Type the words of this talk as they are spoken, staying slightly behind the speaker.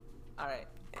Alright.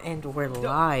 And we're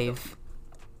live.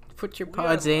 Put your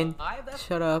pods in.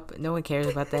 Shut up. No one cares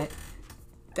about that.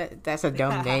 That's a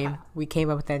dumb name. We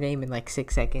came up with that name in like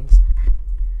 6 seconds.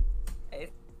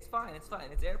 It's fine.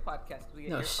 It's Air Podcast.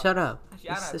 No, shut up.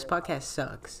 This podcast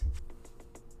sucks.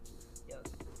 Yo,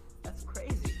 that's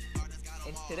crazy.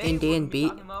 And today Indian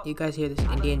beat. You guys hear this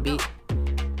Indian beat?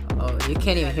 Oh, you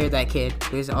can't even hear that, kid.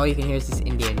 Because all you can hear is this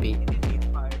Indian beat.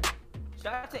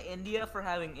 Shout out to India for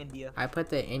having India. I put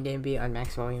the Indian beat on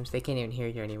max volumes. They can't even hear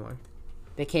you anymore.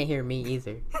 They can't hear me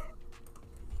either.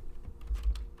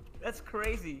 That's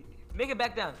crazy. Make it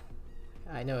back down.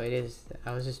 I know it is.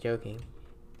 I was just joking.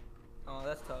 Oh,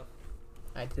 that's tough.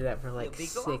 I did that for like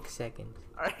 6 seconds.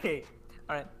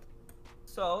 Alright.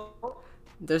 So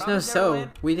there's no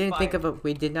so. We did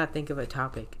not think of a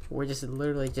topic. We're just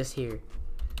literally just here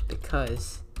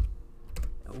because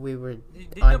we were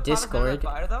on Discord.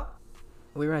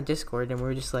 We were on Discord and we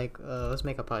were just like, let's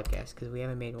make a podcast because we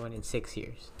haven't made one in 6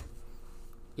 years.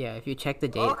 Yeah, if you check the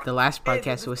date, the last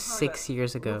podcast was 6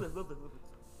 years ago.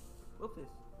 Loop this.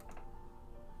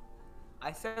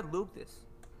 I said loop this.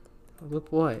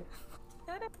 Loop what?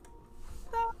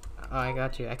 Oh, I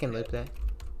got you. I can loop that.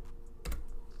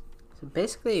 So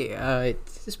basically,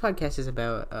 this podcast is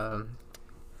about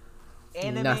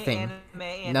nothing.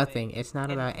 Nothing. It's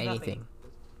not about anything.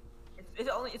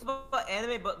 It's about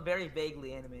anime, but very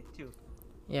vaguely anime too.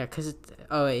 Yeah,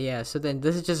 so then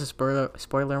this is just a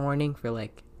spoiler warning for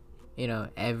like,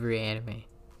 every anime.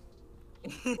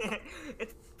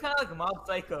 It's kind of like Mob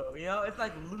Psycho, it's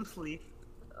like loosely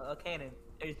canon,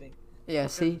 everything. Yeah,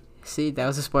 see, that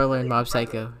was a spoiler in Mob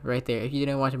Psycho right there. If you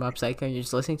didn't watch Mob Psycho and you're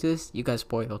just listening to this, you got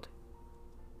spoiled.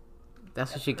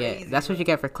 That's what you get. That's what you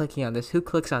get for clicking on this. Who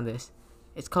clicks on this?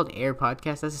 It's called Air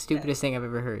Podcast. That's the stupidest thing I've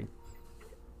ever heard.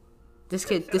 This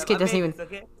kid doesn't even.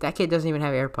 That kid doesn't even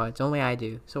have AirPods. Only I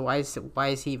do. So why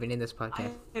is he even in this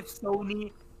podcast? I have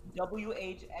Sony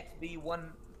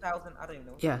WHXB1000. I don't even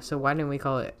know. Yeah. So why didn't we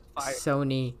call it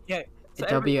Sony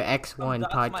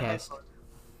WX1 podcast?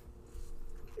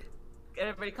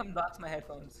 Everybody come dox my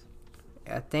headphones.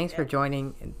 Thanks for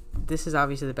joining. This is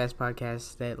obviously the best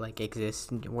podcast that like exists.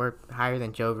 We're higher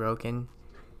than Joe Rogan.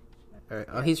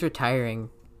 He's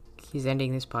retiring. He's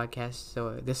ending this podcast,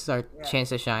 so this is our chance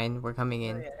to shine. We're coming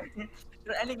in. He's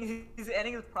ending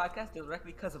his podcast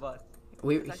directly because of us.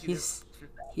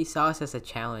 He saw us as a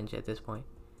challenge at this point.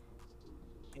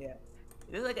 Yeah,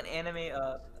 this is like an anime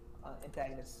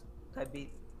antagonist type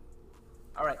beat.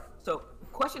 All right, so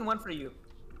question 1 for you: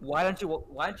 Why don't you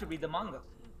read the manga?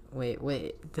 Wait.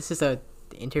 This is a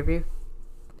interview?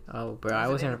 Oh, bro, I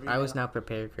was not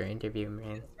prepared for an interview,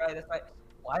 man. That's right.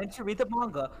 Why didn't you read the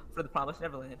manga for The Promised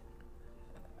Neverland?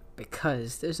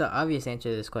 Because there's an obvious answer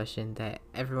to this question that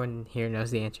everyone here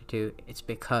knows the answer to. It's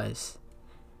because.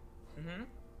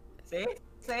 Say it.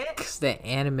 Because the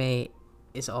anime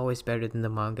is always better than the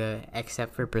manga,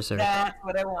 except for Berserk. That's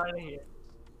what I wanted to hear.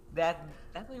 That's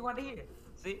what you wanted to hear.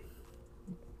 See,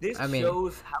 this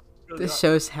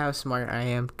shows how smart I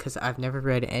am. Because I've never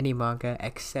read any manga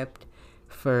except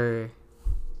for.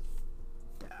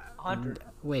 Hunter.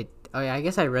 Wait. Oh yeah, I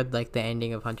guess I read like the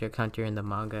ending of Hunter x Hunter in the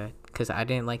manga because I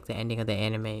didn't like the ending of the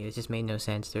anime. It just made no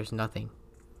sense. There's nothing.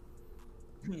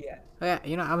 Yeah. Oh yeah,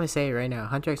 I'm gonna say it right now.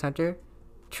 Hunter x Hunter,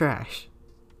 trash.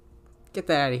 Get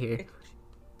that out of here.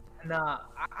 Nah,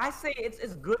 I say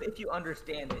it's good if you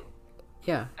understand it.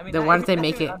 Yeah. I mean, then why don't they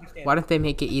make it? Why don't they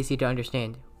make it easy to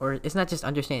understand? Or it's not just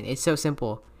understand. It's so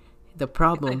simple. The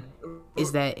problem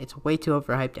is that it's way too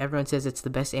overhyped. Everyone says it's the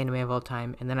best anime of all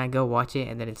time, and then I go watch it,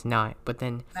 and then it's not. But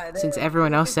then, since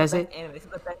everyone else says it,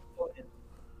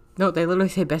 no, they literally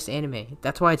say best anime.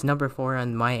 That's why it's number 4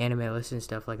 on my anime list and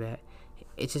stuff like that.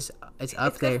 It's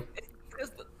up there.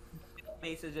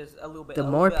 The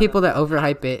more people that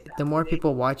overhype it, the more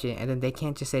people watch it, and then they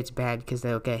can't just say it's bad because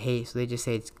they'll get hate, so they just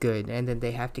say it's good, and then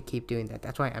they have to keep doing that.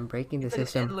 That's why I'm breaking the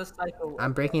system.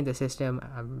 I'm breaking the system.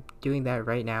 I'm doing that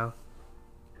right now.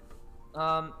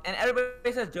 And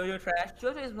everybody says JoJo trash.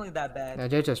 JoJo isn't really that bad. No,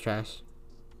 JoJo's trash.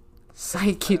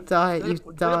 Psych, you thought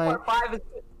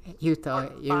you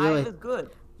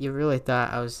really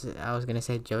thought I was gonna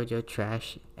say JoJo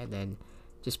trash and then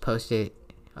just post it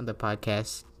on the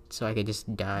podcast so I could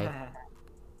just die.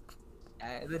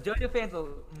 The JoJo fans will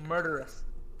murder us.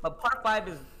 But part 5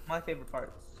 is my favorite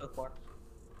part so far.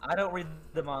 I don't read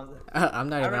the manga. I'm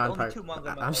not even on part.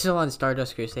 I'm still on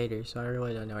Stardust Crusader, so I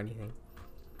really don't know anything.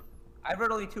 I've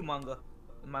read only 2 manga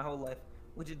in my whole life,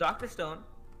 which is Dr. Stone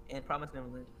and Promised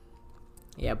Neverland.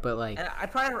 Yeah, but like. And I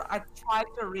tried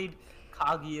to read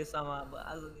Kaguya-sama, but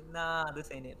I was like, nah, this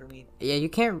ain't it for me. Yeah, you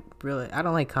can't really. I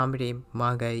don't like comedy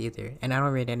manga either, and I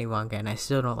don't read any manga, and I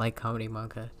still don't like comedy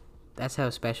manga. That's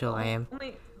how special I am.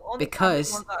 Only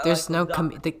Because ones I there's like no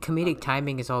was the comedic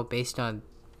timing is all based on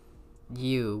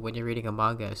you when you're reading a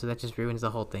manga, so that just ruins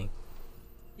the whole thing.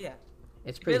 Yeah.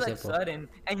 It's If pretty you're like simple. sudden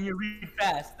and you read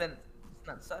fast, then it's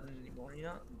not sudden anymore, you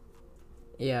know?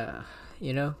 Yeah,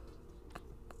 you know,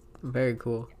 very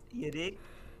cool. You dig?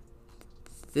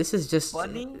 This is just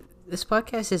Funny? this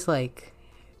podcast is like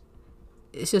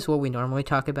it's just what we normally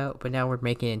talk about, but now we're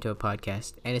making it into a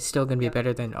podcast, and it's still gonna be Yeah.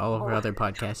 better than all of our other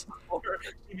podcasts. Or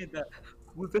you mean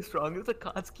who's the strongest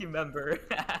Akatsuki member?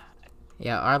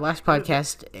 Yeah, our last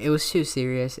podcast it was too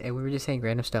serious, and we were just saying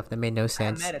random stuff that made no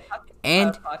sense. Man,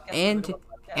 And podcast, and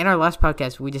in our last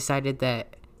podcast, we decided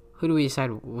that who do we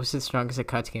decide was the strongest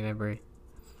Akatsuki member?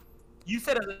 You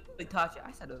said it was Itachi.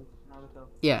 I said it was Naruto.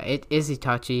 Yeah, it is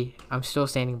Itachi. I'm still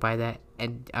standing by that,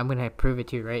 and I'm gonna prove it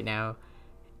to you right now.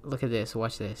 Look at this.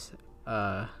 Watch this.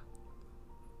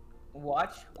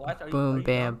 Watch. Boom,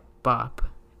 bam, bop.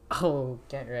 Oh,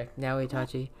 get wrecked. Now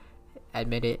Itachi.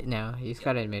 Admit it now. You just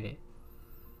gotta admit it.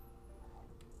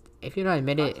 If you don't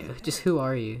admit it, just who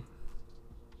are you?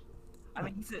 I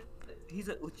mean, he's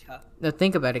a Ucha. No,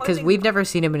 think about it, because we've never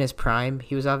seen him in his prime.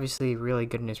 He was obviously really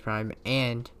good in his prime,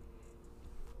 and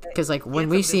because like when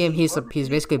we see him, he's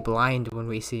basically blind. When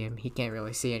we see him, he can't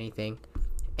really see anything.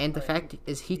 And the fact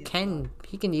is, he can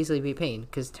easily be pain.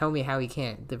 Because tell me how he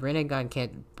can't. The Rinnegan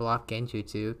can't block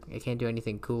Genjutsu. It can't do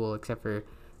anything cool except for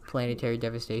planetary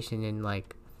devastation and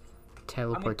like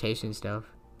teleportation stuff.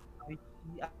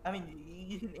 I mean,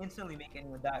 you can instantly make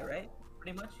anyone die, right?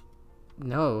 Pretty much.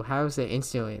 No, how is it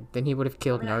instantly? Then he would have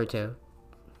killed Naruto.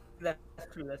 That's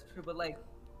true. But like,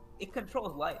 it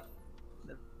controls life.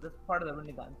 That's part of the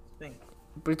Rinnegan thing.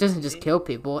 But it doesn't just kill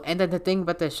people. And then the thing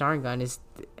about the Sharingan is,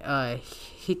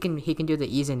 he can do the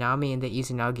Izanami and the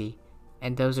Izanagi,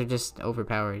 and those are just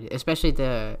overpowered. Especially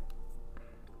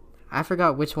I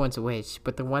forgot which one's which,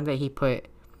 but the one that he put,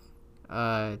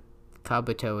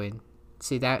 Kabuto in.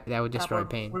 See that would destroy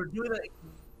pain. We're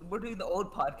doing the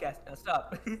old podcast now.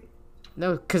 Stop.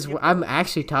 No, because I'm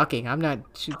actually talking. I'm not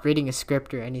reading a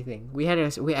script or anything. We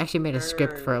actually made a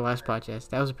script for our last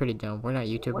podcast. That was pretty dumb. We're not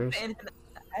YouTubers.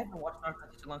 I haven't watched Naruto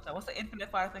in such a long time. What's the infinite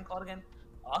fire thing called again?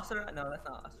 Asura? No, that's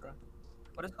not Asura.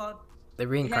 What is it called? The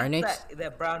reincarnates?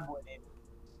 That brown boy name.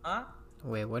 Huh?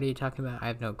 Wait, what are you talking about? I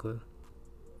have no clue.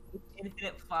 It's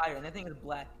infinite fire, and that thing is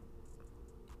black.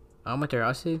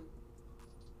 Amaterasu?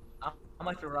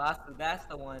 Amaterasu, that's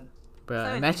the one.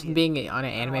 Bro, imagine being on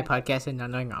an anime podcast and not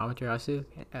knowing Amaterasu.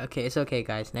 Okay, it's okay,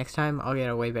 guys. Next time, I'll get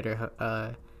a way better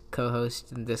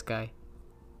co-host than this guy.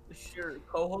 Sure,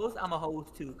 co-host? I'm a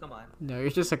host too, come on. No, you're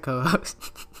just a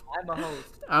co-host. I'm a host.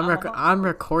 I'm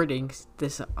recording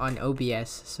this on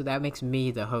OBS, so that makes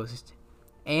me the host.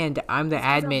 And I'm the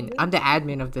admin. I'm the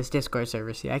admin of this Discord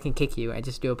server. See, I can kick you. I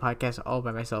just do a podcast all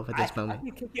by myself at this moment. I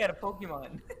can kick you out of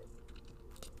Pokemon.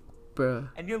 Bro.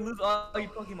 And you'll lose all your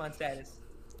Pokemon status.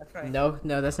 That's right. No,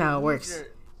 that's not how it works.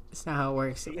 That's not how it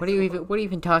works. What are you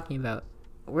even talking about?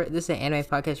 This is an anime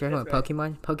podcast. You're talking about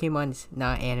Pokemon? Pokemon's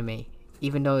not anime.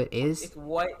 Even though it is. It's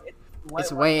white.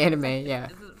 It's white anime, yeah.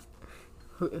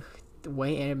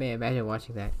 White anime, imagine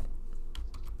watching that.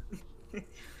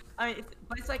 I mean,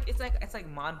 but it's like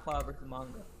manhwa versus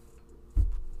manga.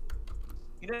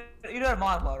 You know what a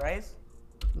manhwa, right?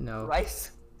 No.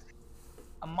 Rice.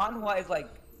 A manhwa is like,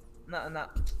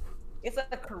 not. It's like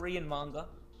a Korean manga.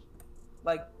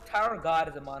 Like Tower of God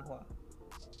is a manhwa.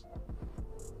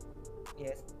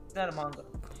 Yes, it's not a manga.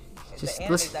 Just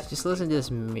listen to this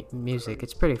music.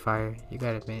 It's pretty fire. You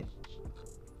gotta admit.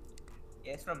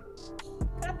 Yeah, it's from.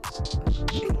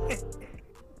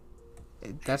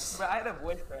 That's. Bro, I had a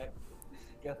voice crack.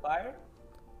 You fire?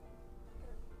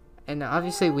 And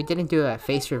obviously, we didn't do a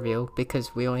face reveal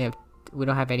because we don't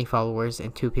have any followers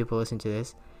and 2 people listen to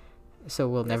this, so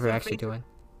we'll never actually do one.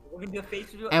 We're gonna do a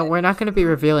face reveal. And we're not gonna be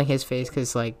revealing his face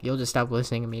because like you'll just stop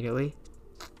listening immediately.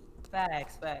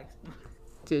 Facts.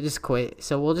 Dude, just quit.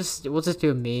 So we'll just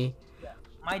do me. Yeah.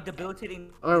 My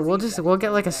debilitating. Or we'll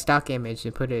get like a stock image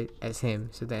and put it as him.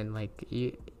 So then like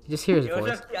you just hear his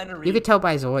voice. You could tell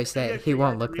by his voice that he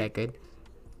won't look that good.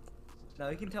 No,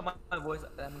 you can tell my voice.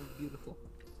 I'm beautiful.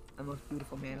 I'm the most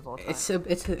beautiful man of all time.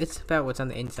 It's about what's on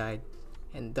the inside,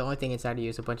 and the only thing inside of you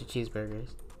is a bunch of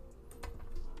cheeseburgers.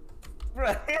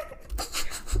 Right.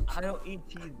 I don't eat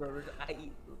cheeseburgers.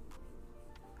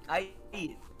 I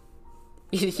eat.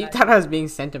 You thought I was being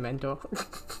sentimental.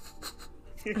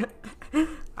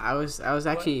 I was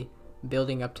actually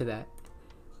building up to that.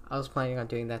 I was planning on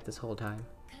doing that this whole time.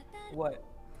 What?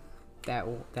 That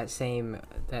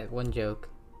one joke.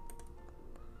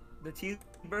 The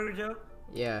cheeseburger joke?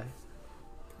 Yeah.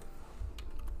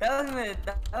 That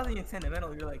wasn't even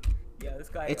sentimental. Yeah, this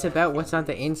guy. It's about what's on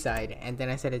the inside, and then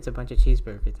I said it's a bunch of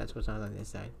cheeseburgers. That's what's on the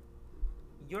inside.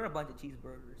 You're a bunch of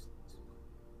cheeseburgers.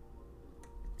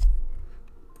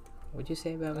 What'd you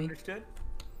say about me? Understood?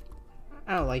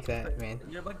 I don't like that, man.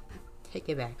 You're a bunch. Take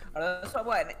it back. Let's talk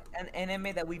about an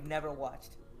anime that we've never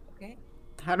watched. Okay.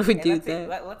 How do we And do let's say-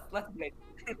 that?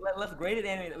 let's grade an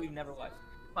anime that we've never watched.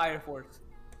 Fire Force.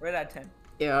 Rate out of 10.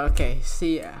 Yeah, okay.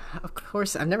 See, of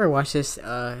course, I've never watched this.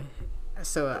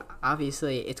 So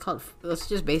obviously, it's called. Let's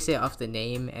just base it off the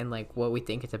name and like what we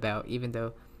think it's about. Even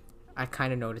though I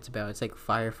kind of know what it's about. It's like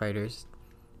firefighters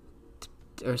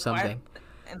or something.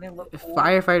 And they look cool.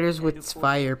 Firefighters and with do cool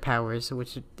fire powers,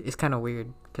 which is kind of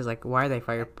weird. Cause like, why are they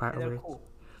fire shit. And they're powers? cool.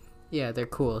 Yeah, they're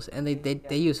cool, and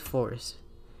they use force.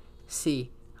 See,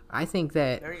 I think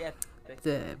that Very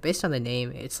epic. based on the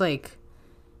name, it's like,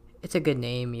 it's a good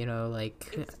name, you know,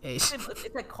 like. It's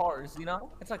like Cars, you know?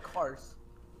 It's like Cars.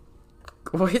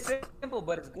 What? It's simple,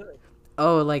 but it's good.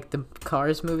 Oh, like the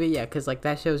Cars movie? Yeah, because like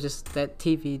that show's just that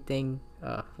TV thing.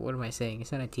 What am I saying?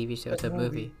 It's not a TV show, it's a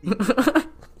movie.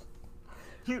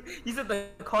 You said the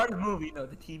Cars movie, no,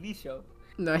 the TV show.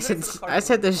 No, I You said said the Cars I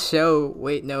said the show.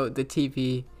 Wait, no, the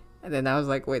TV. And then I was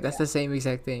like, wait, that's the same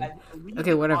exact thing. We Okay,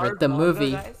 did whatever. Cars The manga,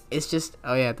 movie, guys. it's just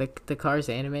the Cars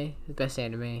anime, the best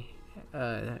anime.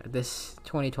 This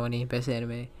 2020 best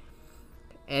anime.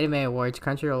 Anime awards,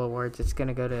 Crunchyroll awards. It's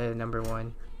gonna go to number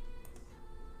 1.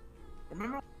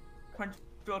 Remember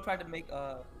Crunchyroll tried to make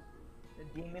the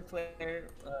Demon Slayer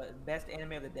best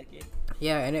anime of the decade?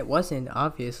 Yeah, and it wasn't,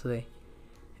 obviously.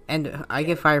 And I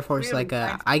give Fire Force really like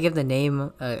nice. I give the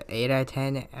name 8 out of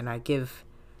 10, and I give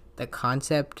the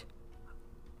concept.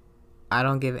 I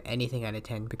don't give anything out of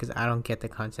 10 because I don't get the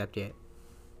concept yet.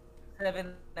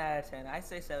 7 out of 10. I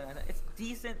say 7 out of 10. It's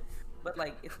decent, but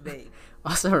like it's vague.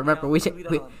 Also, remember know, leave it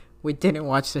alone. we didn't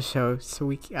watch the show, so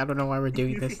I don't know why we're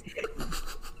doing this.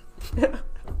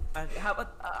 How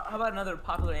about another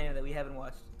popular anime that we haven't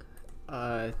watched?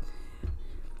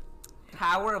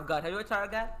 Tower of God. Have you watched Tower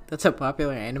of God? That's a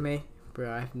popular anime,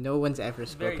 bro. No one's ever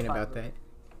It's very spoken about popular. that.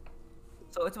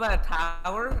 So it's about a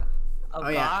tower of Oh,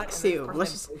 yeah. God. and See, this person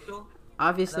let's named just- Rachel.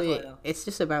 Obviously, That's what I know. it's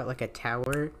just about like a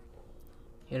tower,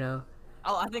 you know.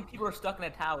 Oh, I think people are stuck in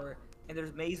a tower and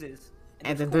there's mazes.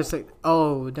 And then there's there's like,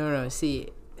 oh no,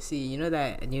 see, you know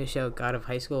that new show God of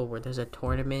High School where there's a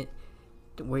tournament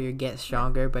where you get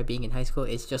stronger by being in high school.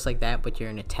 It's just like that, but you're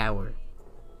in a tower.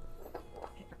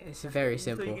 It's very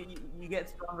So simple. you get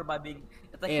stronger by being.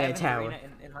 It's like In a Heaven's tower. Arena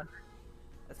in Hunter.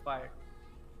 That's fire.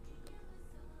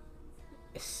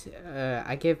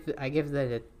 I give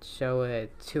the show a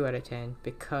 2 out of 10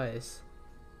 because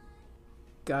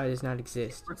God does not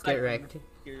exist. Get Recycling wrecked.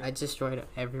 material. I destroyed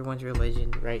everyone's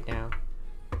religion right now.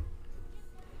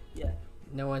 Yeah.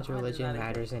 No one's God does religion not exist.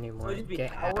 matters So anymore. it'd just be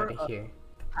Get Tower out of of- here.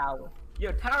 Power.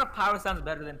 Yo, Tower of Power sounds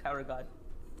better than Tower of God.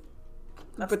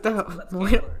 But Let's we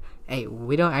get don't, hey,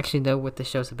 we don't actually know what the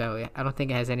show's about. I don't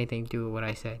think it has anything to do with what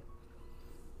I said.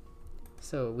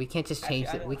 So we can't just Actually, change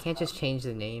I it. don't We can't just change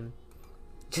the name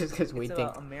just because we It's think.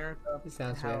 about America it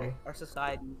sounds and how better. our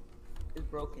society is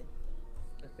broken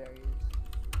with barriers.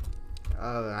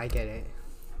 Oh, I get it.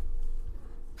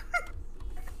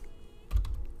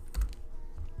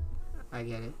 I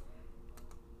get it.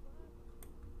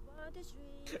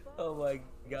 Oh my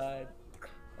god.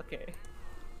 Okay.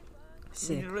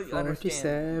 Sick really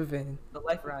understand. 47. The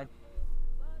life around.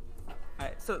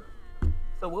 Alright, so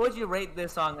what would you rate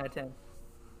this song out of 10?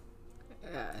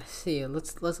 See,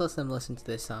 let's let them listen to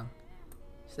this song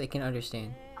so they can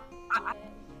understand.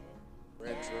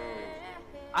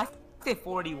 I say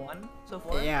 41 so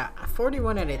far. Yeah,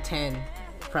 41 out of 10,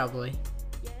 probably.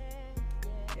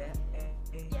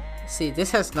 Yeah. See,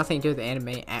 this has nothing to do with the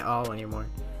anime at all anymore.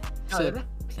 No, So,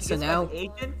 because so now,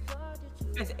 Asian,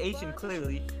 it's Asian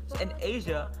clearly, and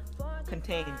Asia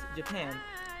contains Japan,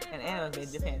 and anime is made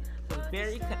in Japan, so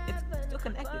it's it's still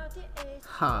connected.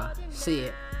 huh? See,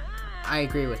 I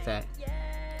agree with that.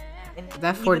 And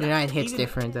That even- 49 hits even-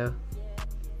 different though.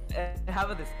 How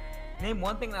about this? Name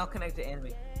one thing that'll connect to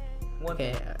anime. One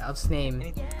Okay, thing. I'll just name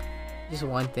Anything just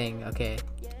one thing. Okay.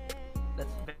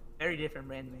 that's very different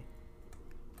from anime.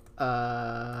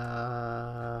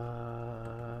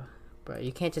 But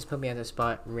you can't just put me on the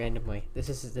spot randomly. This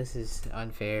is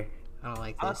unfair. I don't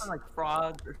like I this. was like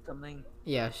frogs or something.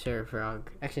 Yeah, sure, frog.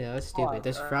 Actually, no, that's stupid. Frog,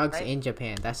 There's frogs right? in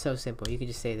Japan. That's so simple. You could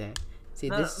just say that. See,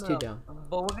 No, this is no, too no. dumb.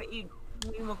 But we're gonna eat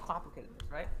even more complicated than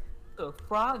this, right? So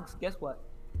frogs, guess what?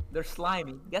 They're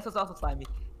slimy. Guess what's also slimy?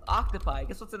 Octopi.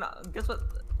 Guess what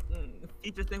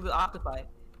features things with octopi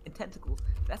and tentacles?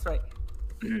 That's right.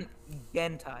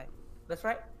 Gentai. That's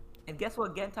right. And guess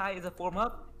what? Gentai is a form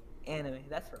of anime.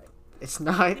 That's right. It's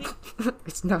not.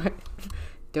 It's not.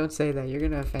 Don't say that. You're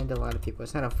gonna offend a lot of people.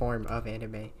 It's not a form of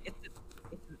anime.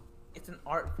 It's an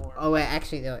art form. Oh wait,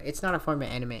 actually no. It's not a form of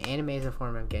anime. Anime is a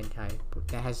form of Gentai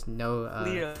that has no.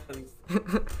 Clearly.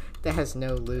 That has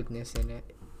no lewdness in it.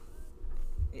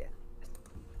 Yeah.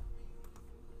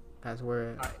 As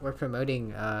we're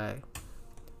promoting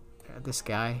this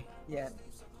guy. Yeah.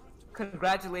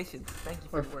 Congratulations. Thank you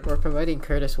for your work. We're promoting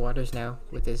Curtis Waters now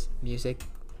with his music.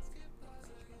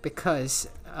 Because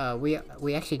we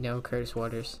actually know Curtis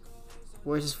Waters.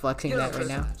 We're just flexing that right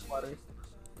now.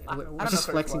 We're just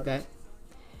flexing that.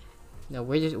 No,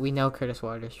 we know Curtis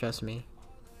Waters. Trust me.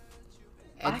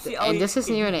 And this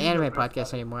isn't even an anime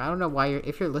podcast anymore. I don't know why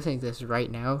if you're listening to this right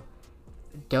now,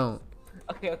 don't.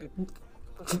 Okay.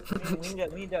 we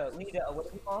need to what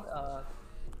is it called?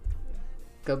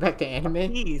 Go back to anime.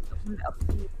 Appease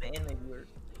the anime viewers.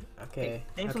 Okay.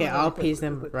 Okay, I'll appease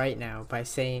them right now by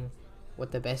saying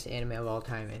what the best anime of all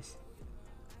time is.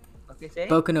 Okay, say.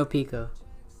 Boku no Pico.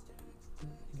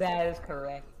 That is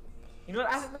correct. You know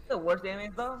what I think the worst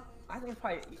anime though? I think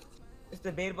it's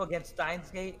debatable against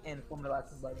Steins Gate and Fullmetal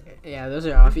Alchemist Brotherhood. Yeah, those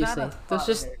are obviously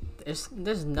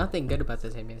there's nothing good about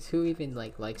those animes. Who even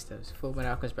likes those? Fullmetal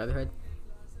Alchemist Brotherhood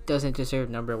doesn't deserve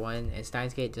number 1, and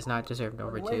Steins Gate does not deserve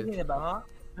number 2. What are you thinking about, huh?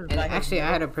 And actually, I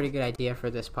had a pretty good idea for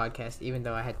this podcast, even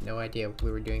though I had no idea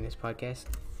we were doing this podcast.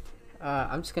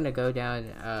 I'm just gonna go down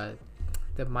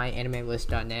the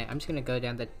myanimelist.net. I'm just gonna go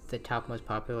down the top most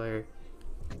popular,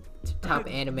 top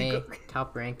anime,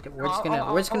 top ranked.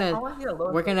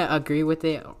 We're gonna agree with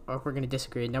it, or we're gonna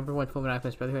disagree. Number 1, Fullmetal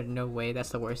Alchemist Brotherhood. No way, that's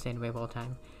the worst anime of all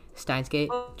time. Steins Gate,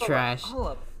 trash.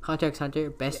 Hunter x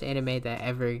Hunter, best anime that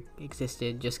ever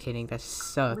existed. Just kidding, that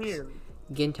sucks. Clearly.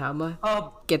 Gintama,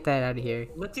 get that out of here.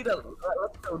 Let's see the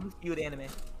least viewed anime.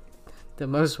 The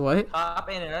most what? Top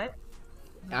anime, right?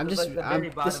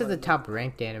 This is the top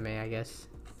ranked anime, I guess.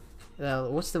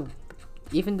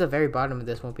 Even the very bottom of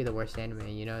this won't be the worst anime.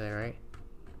 You know that, right?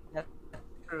 That's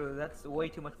true. That's way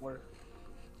too much work.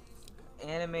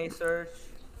 Anime search.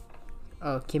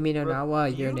 Oh, Kimi no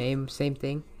Nawa, Your Name, same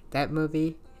thing. That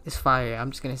movie is fire.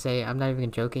 I'm just gonna say, I'm not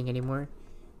even joking anymore.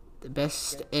 The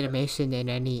best animation in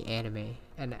any anime.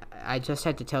 And I just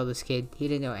had to tell this kid, he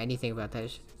didn't know anything about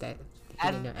that.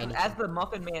 As the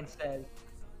Muffin Man says,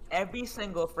 every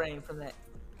single frame from that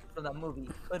movie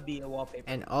could be a wallpaper.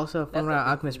 And also, Fullmetal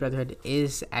Alchemist Brotherhood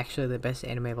is actually the best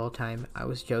anime of all time. I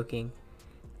was joking.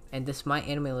 And this my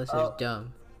anime list is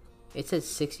dumb. It says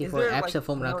 64 episodes of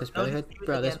Fullmetal Alchemist Brotherhood.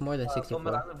 Bro, there's more than 64.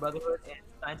 Fullmetal Alchemist Brotherhood and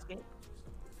Steins Gate?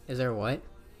 Is there what?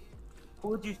 Who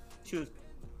would you choose?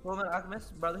 Fullmetal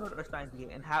Alchemist Brotherhood or Steins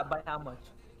Gate? And by how much?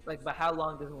 Like, by how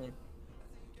long does it win?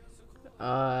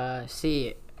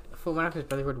 See, Fullmetal Alchemist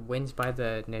Brotherhood wins by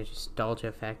the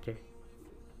nostalgia factor.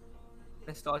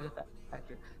 Nostalgia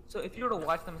factor. So if you were to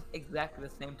watch them exactly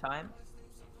the same time,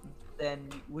 then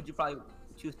would you probably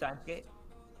choose Steins Gate?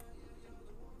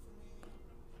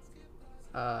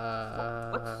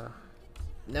 No,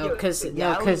 because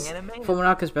Fullmetal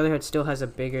Alchemist Brotherhood still has a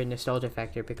bigger nostalgia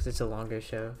factor because it's a longer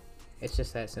show. It's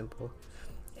just that simple.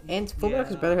 And Fullmetal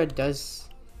Alchemist Brotherhood does.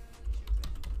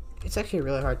 It's actually a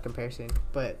really hard comparison,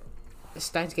 but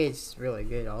Steins Gate is really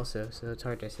good also, so it's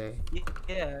hard to say.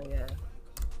 Yeah.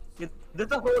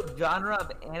 There's a whole genre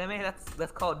of anime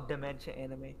that's called dementia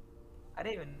anime. I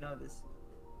didn't even know this.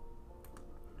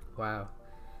 Wow.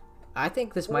 I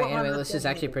think this my anime list is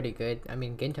actually pretty good. I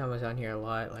mean, Gintama's on here a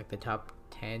lot. Like the top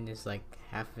 10 is like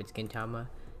half of it's Gintama.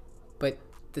 But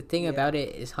the thing about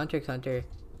it is Hunter x Hunter,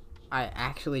 I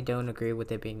actually don't agree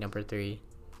with it being number 3.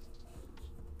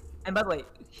 And by the way,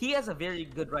 he has a very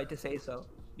good right to say so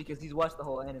because he's watched the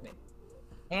whole anime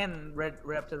and read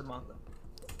up to the manga.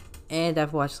 And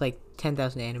I've watched like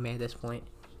 10,000 anime at this point.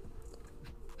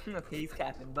 Okay, he's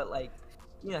capping, but like,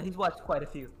 he's watched quite a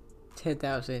few.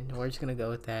 10,000. We're just gonna go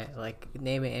with that. Like,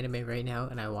 name an anime right now,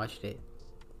 and I watched it.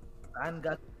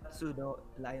 Angatsu no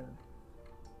Lion.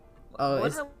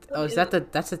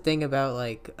 That's the thing about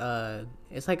like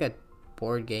it's like a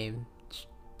board game.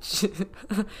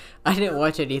 I didn't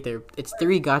watch it either. It's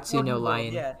 3 Gatsu no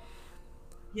Lion.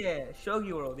 Yeah,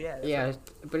 Shogi World. Yeah,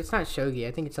 but it's not Shogi.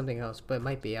 I think it's something else, but it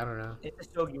might be. I don't know. It's a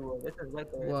Shogi World. It's right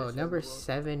there. Whoa, number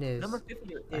 7 is number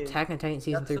 50 Attack on Titan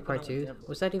season 3 part 2.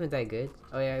 Was that even that good?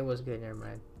 Oh yeah, it was good. Never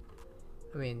mind.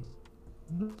 I mean,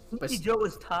 Joe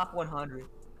is top 100.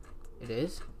 It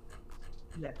is.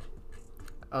 Yeah.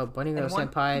 Oh, Bunny Girl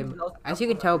Senpai. As you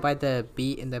can tell by the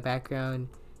beat in the background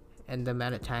and the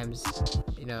amount of times,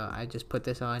 I just put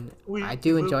this on. I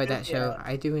do enjoy that show.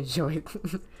 I do enjoy.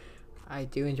 I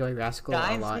do enjoy Rascal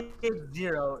a lot. Steins Gate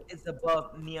Zero is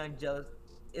above Neon Genesis.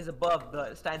 Is above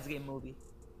the Steins Gate movie.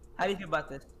 How do you feel about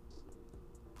this?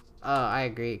 I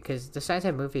agree, because the Science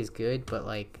Type movie is good, but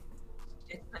like,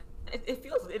 It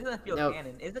doesn't feel no,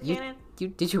 canon. Is it canon?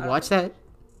 Did you I don't watch think that?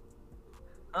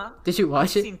 Huh? Did you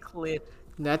watch I've it? seen clips.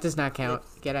 That does not count.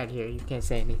 Clips. Get out of here. You can't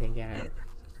say anything. Get out.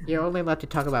 You're only allowed to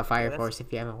talk about Fire that's- Force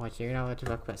if you haven't watched it. You're not allowed to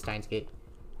talk about Steins Gate.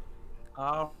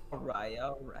 All right,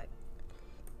 all right.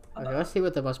 Okay, let's see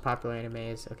what the most popular anime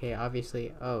is. Okay,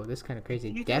 obviously. Oh, this is kind of crazy.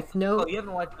 You Death think- Note. Oh, you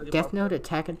haven't watched Death Note,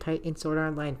 Attack on Titan, Sword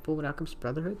Art Online, Full Metal Alchemist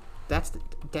Brotherhood.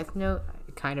 Death Note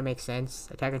kind of makes sense.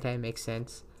 Attack on Titan makes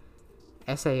sense.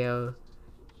 SAO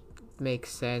makes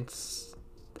sense,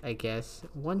 I guess.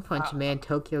 One Punch Man,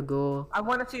 Tokyo Ghoul. I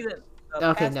want to see the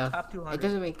Okay, past no, top 200. it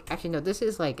doesn't make. Actually, no. This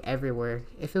is like everywhere.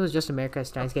 If it was just America,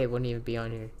 Steins Gate wouldn't even be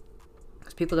on here,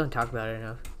 because people don't talk about it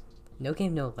enough. No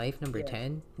Game No Life number Yeah.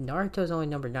 10. Naruto's only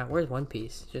number 9. Where's One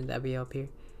Piece? Shouldn't that be up here?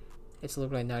 It's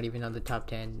literally not even on the top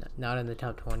 10. Not in the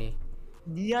top 20.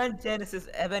 Neon Genesis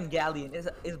Evangelion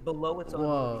is below its own.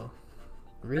 Whoa.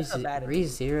 That's a bad opinion,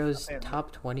 ReZero's apparently.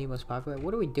 top 20 most popular.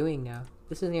 What are we doing now?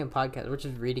 This isn't even a podcast. We're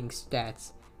just reading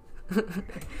stats.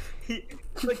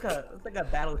 it's like a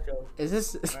battle show. Is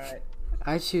this? All right.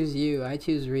 I choose you. I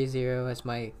choose ReZero as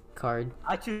my card.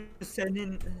 I choose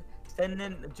Senin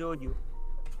Joju.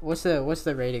 What's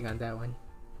the rating on that one?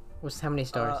 How many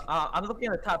stars? I'm looking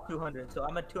at the top 200, so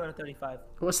I'm at 235.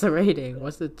 What's the rating?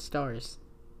 What's the stars?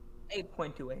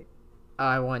 8.28. Oh,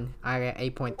 I won. I got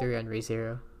 8.3 on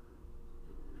ReZero.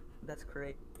 That's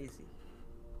crazy.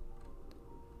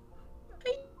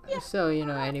 So,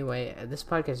 anyway, this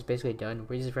podcast is basically done.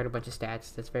 We just read a bunch of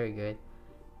stats. That's very good.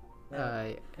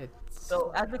 It's...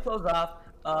 So as we close off,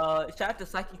 shout out to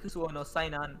Saiki Kusuo no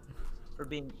Sainan for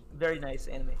being very nice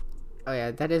anime. Oh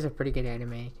yeah, that is a pretty good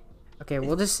anime. Okay,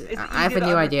 we'll just... it's I have easy a to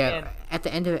new idea. understand. At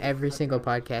the end of every single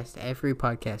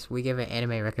podcast, we give an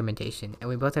anime recommendation, and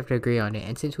we both have to agree on it.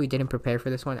 And since we didn't prepare for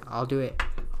this one, I'll do it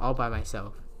all by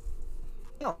myself.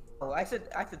 No, I said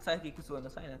Saiki Kusuo no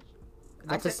Sainan.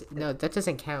 That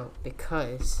doesn't count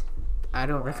because I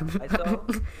don't recommend. I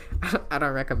saw- I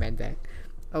don't recommend that.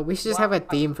 Oh, we should just have a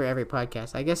theme for every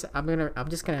podcast. I guess I'm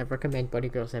just gonna recommend Bunny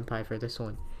Girl Senpai for this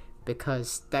one,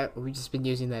 because we've just been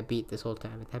using that beat this whole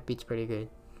time, and that beat's pretty good.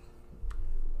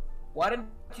 Why didn't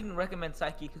you recommend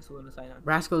Saiki Kusuo no Sainan?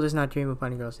 Rascal does not dream of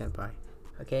Bunny Girl Senpai.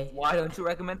 Okay? Why don't you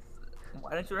recommend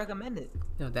it?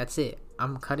 No, that's it.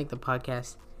 I'm cutting the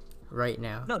podcast right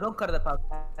now. No, don't cut it the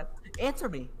podcast. Answer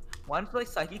me. Why don't you like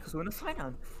Saiki Kusuo no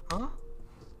Sainan?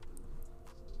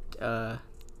 Huh?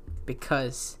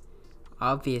 Because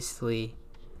obviously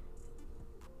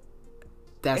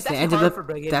that's It's the actually end of hard the for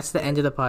Brigham. that's the end of the podcast.